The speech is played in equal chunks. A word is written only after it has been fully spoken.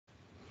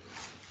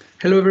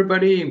Hello,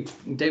 everybody.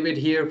 David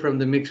here from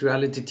the Mixed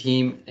Reality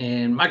team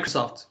in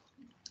Microsoft.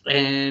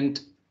 And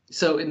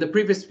so in the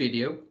previous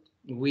video,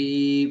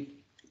 we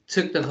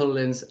took the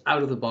HoloLens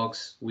out of the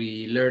box.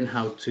 We learned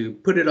how to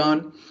put it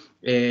on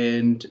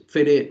and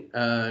fit it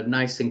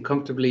nice and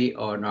comfortably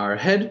on our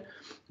head.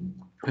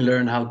 We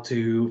learned how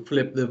to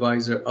flip the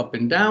visor up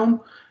and down,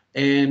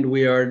 and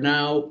we are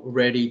now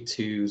ready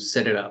to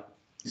set it up.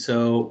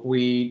 So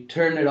we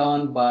turn it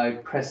on by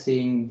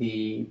pressing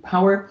the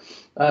power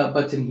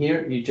button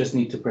here. You just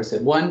need to press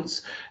it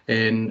once,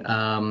 and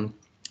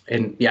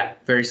yeah,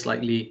 very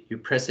slightly. You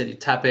press it, you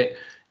tap it,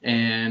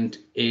 and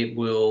it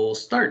will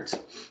start.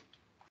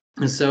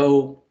 And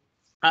so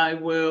I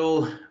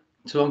will.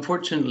 So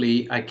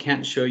unfortunately, I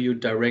can't show you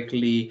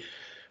directly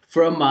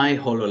from my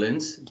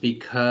HoloLens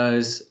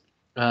because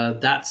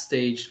that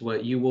stage,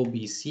 what you will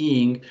be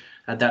seeing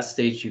at that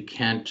stage, you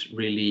can't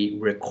really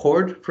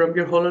record from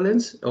your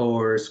HoloLens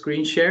or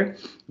screen share.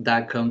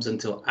 That comes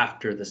until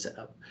after the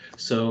setup.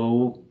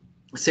 So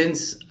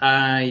since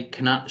I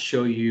cannot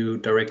show you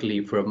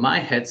directly from my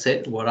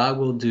headset, what I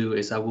will do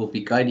is I will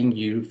be guiding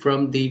you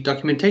from the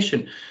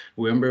documentation.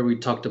 Remember, we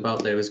talked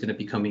about that it was going to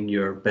be becoming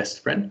your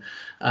best friend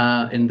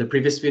in the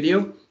previous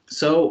video.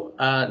 So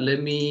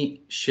let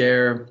me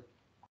share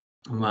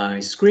my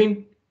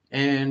screen,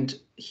 and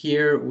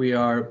here we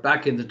are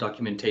back in the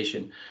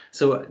documentation.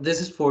 So this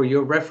is for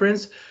your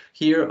reference.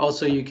 Here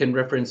also you can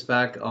reference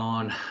back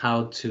on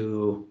how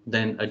to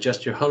then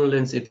adjust your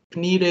HoloLens if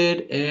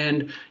needed,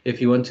 and if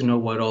you want to know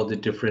what all the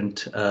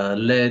different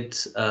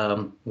LEDs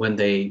when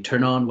they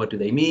turn on, what do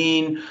they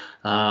mean,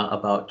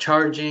 about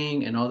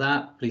charging and all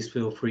that, please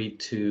feel free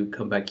to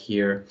come back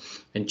here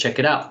and check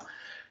it out.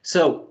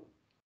 So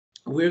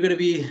we're going to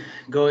be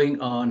going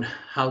on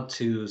how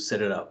to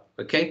set it up.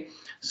 Okay,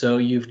 so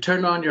you've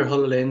turned on your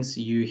HoloLens,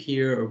 you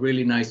hear a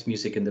really nice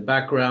music in the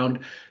background,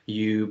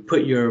 you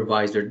put your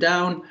visor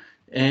down,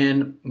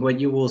 and what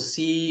you will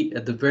see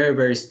at the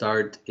very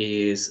start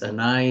is a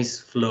nice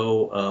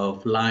flow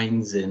of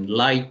lines and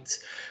light.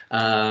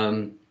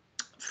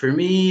 For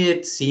me,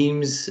 it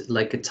seems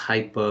like a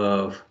type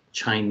of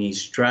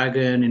Chinese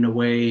dragon in a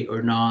way,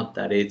 or not,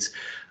 that it's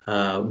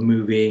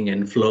moving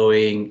and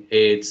flowing.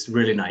 It's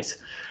really nice.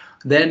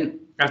 Then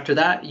after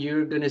that,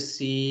 you're going to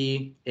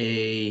see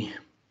a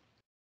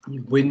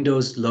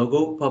Windows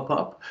logo pop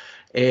up,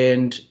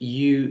 and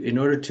you, in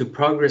order to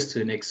progress to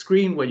the next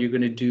screen, what you're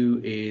going to do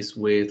is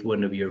with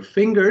one of your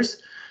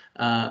fingers,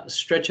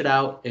 stretch it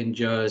out and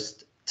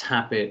just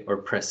tap it or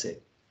press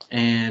it.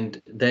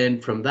 And then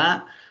from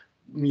that,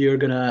 you're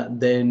gonna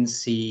then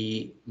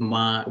see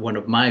one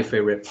of my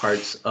favorite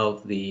parts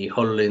of the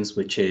HoloLens,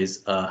 which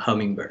is a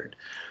hummingbird.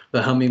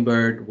 The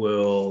hummingbird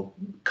will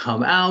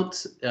come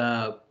out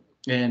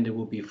and it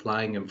will be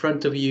flying in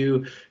front of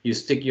you. You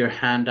stick your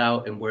hand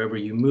out, and wherever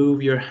you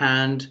move your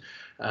hand,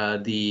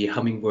 the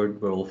hummingbird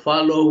will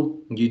follow.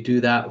 You do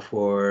that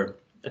for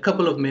a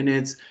couple of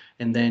minutes,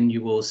 and then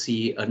you will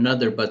see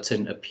another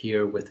button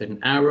appear with an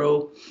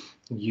arrow.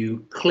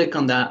 You click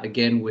on that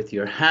again with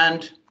your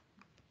hand,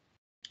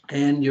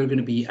 and you're going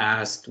to be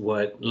asked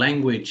what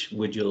language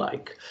would you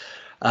like.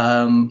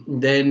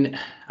 Then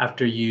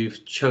after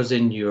you've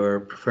chosen your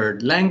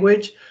preferred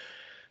language,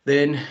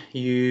 then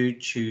you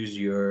choose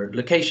your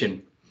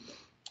location.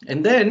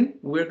 And then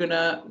we're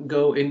gonna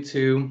go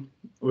into,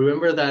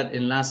 remember that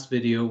in last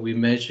video we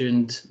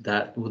mentioned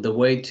that the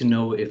way to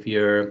know if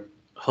your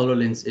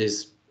HoloLens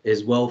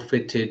is well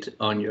fitted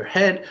on your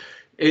head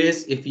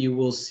is if you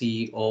will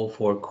see all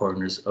four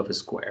corners of a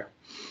square.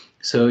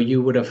 So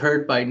you would have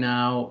heard by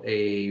now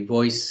a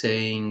voice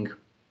saying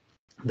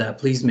that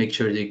please make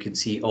sure that you can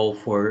see all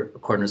four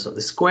corners of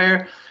the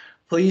square.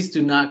 Please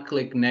do not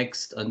click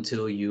next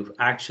until you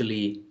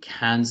actually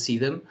can see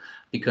them,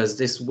 because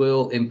this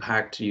will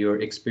impact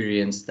your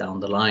experience down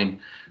the line.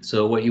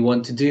 So what you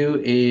want to do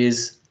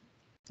is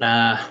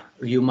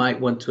you might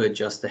want to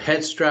adjust the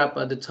head strap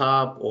at the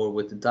top or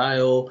with the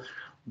dial,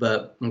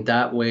 but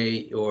that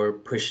way, or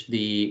push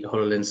the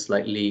HoloLens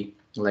slightly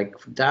like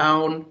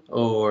down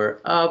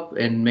or up,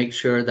 and make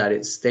sure that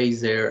it stays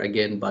there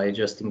again by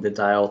adjusting the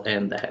dial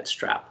and the head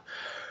strap.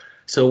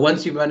 So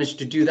once you manage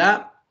to do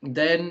that,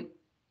 then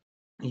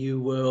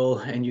you will,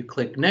 and you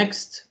click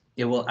next,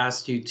 it will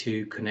ask you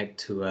to connect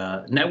to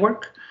a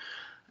network.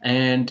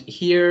 And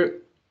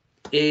here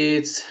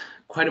it's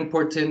quite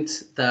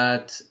important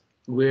that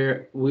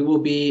we will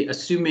be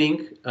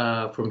assuming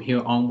from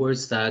here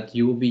onwards that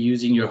you will be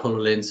using your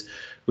HoloLens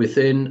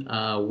within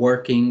a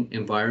working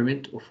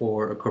environment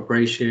for a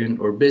corporation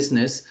or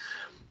business.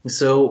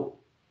 So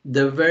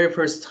the very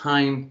first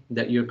time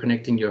that you're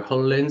connecting your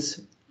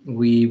HoloLens,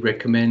 we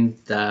recommend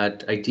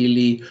that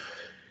ideally,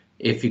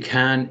 if you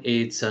can,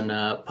 it's on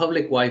a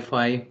public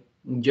Wi-Fi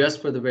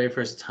just for the very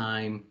first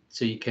time,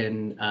 so you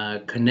can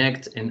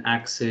connect and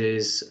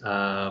access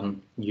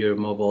your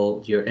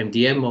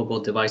MDM mobile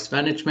device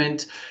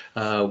management,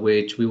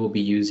 which we will be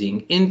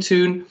using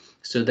Intune.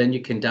 So then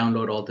you can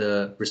download all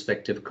the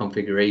respective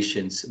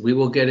configurations. We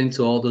will get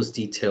into all those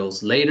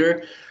details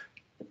later.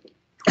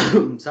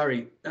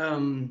 Sorry.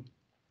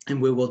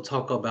 and we will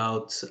talk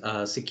about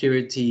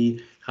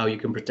security, how you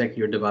can protect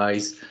your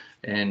device,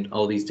 and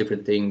all these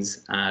different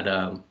things at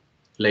a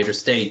later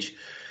stage.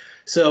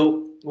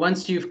 So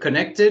once you've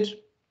connected,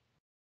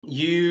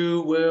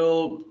 you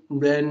will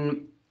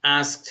then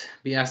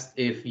be asked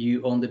if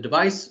you own the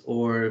device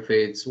or if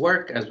it's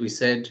work. As we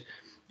said,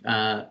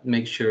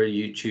 make sure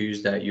you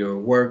choose that your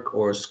work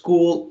or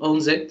school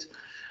owns it.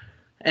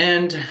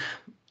 And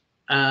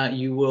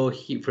you will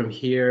from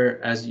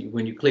here,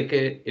 when you click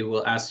it, it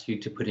will ask you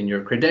to put in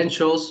your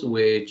credentials,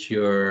 which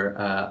your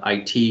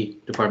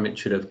IT department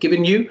should have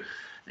given you.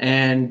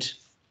 And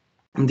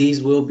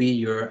these will be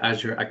your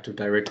Azure Active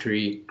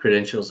Directory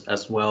credentials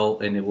as well,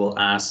 and it will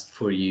ask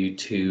for you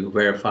to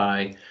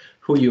verify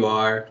who you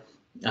are.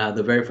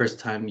 The very first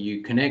time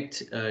you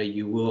connect,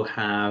 you will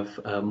have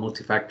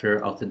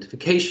multi-factor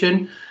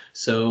authentication.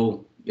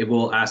 So it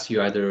will ask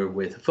you either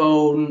with a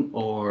phone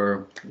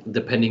or,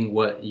 depending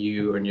what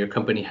you and your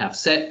company have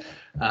set,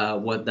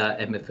 what that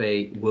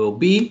MFA will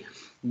be.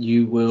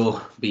 You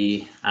will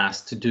be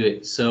asked to do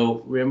it.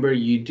 So remember,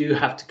 you do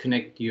have to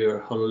connect your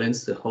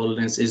HoloLens. The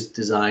HoloLens is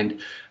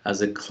designed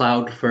as a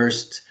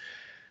cloud-first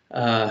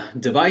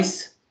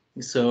device.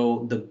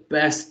 So the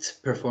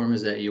best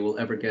performance that you will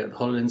ever get at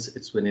HoloLens,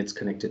 it's when it's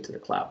connected to the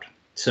cloud.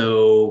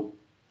 So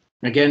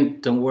again,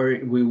 don't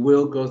worry, we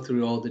will go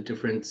through all the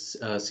different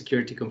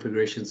security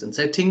configurations and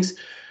settings.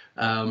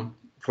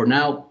 For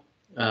now,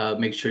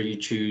 make sure you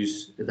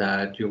choose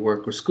that your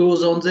work or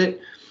school owns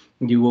it.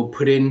 You will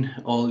put in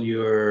all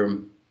your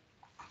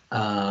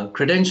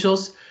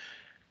credentials,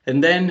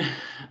 and then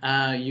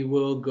you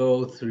will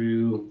go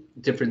through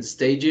different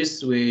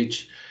stages,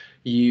 which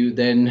you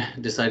then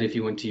decide if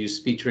you want to use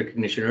speech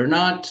recognition or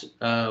not.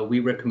 We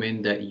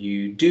recommend that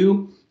you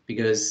do,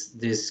 because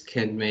this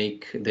can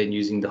make then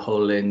using the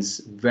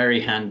HoloLens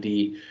very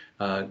handy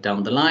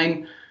down the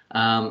line.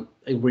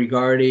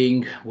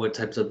 Regarding what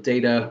types of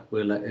data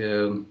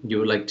you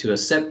would like to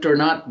accept or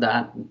not,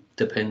 that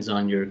depends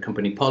on your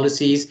company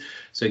policies.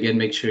 So again,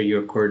 make sure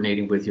you're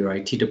coordinating with your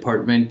IT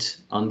department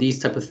on these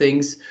type of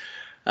things.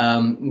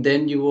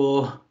 Then you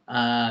will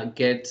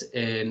get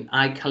an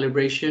eye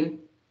calibration.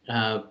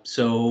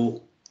 The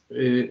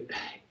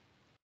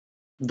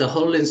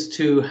HoloLens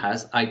 2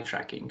 has eye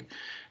tracking,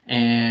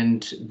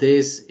 and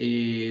this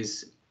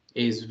is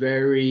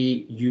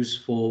very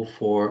useful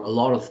for a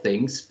lot of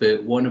things,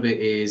 but one of it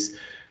is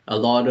a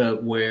lot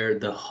of where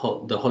the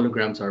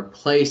holograms are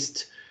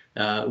placed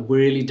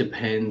really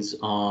depends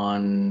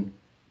on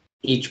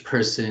each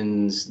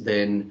person's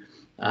then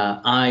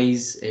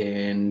eyes,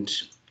 and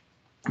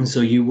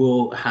so you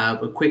will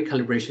have a quick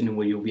calibration in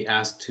where you'll be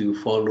asked to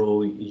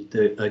follow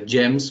the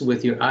gems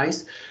with your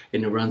eyes,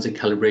 and it runs a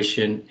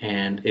calibration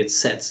and it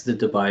sets the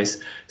device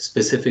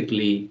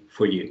specifically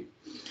for you.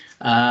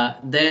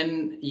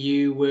 Then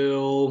you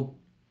will,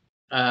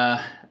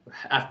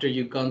 after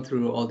you've gone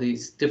through all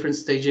these different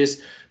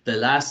stages, the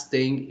last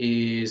thing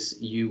is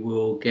you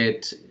will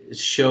get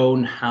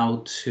shown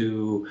how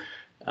to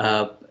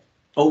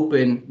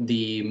open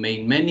the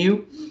main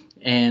menu.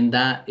 And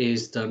that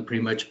is done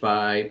pretty much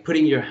by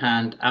putting your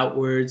hand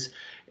outwards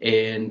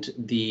and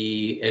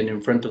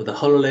in front of the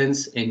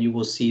HoloLens, and you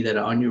will see that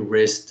on your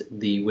wrist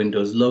the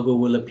Windows logo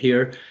will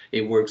appear.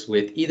 It works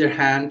with either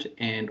hand,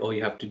 and all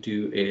you have to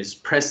do is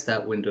press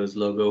that Windows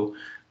logo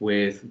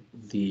with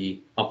the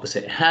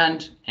opposite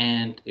hand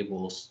and it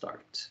will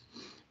start.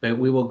 But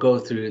we will go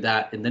through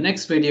that in the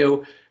next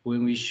video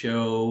when we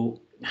show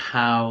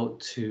how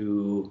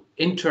to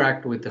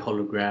interact with the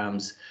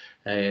holograms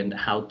and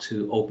how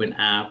to open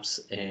apps,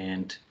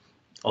 and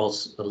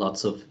also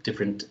lots of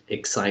different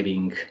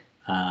exciting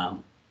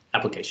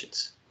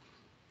applications.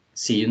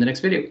 See you in the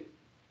next video.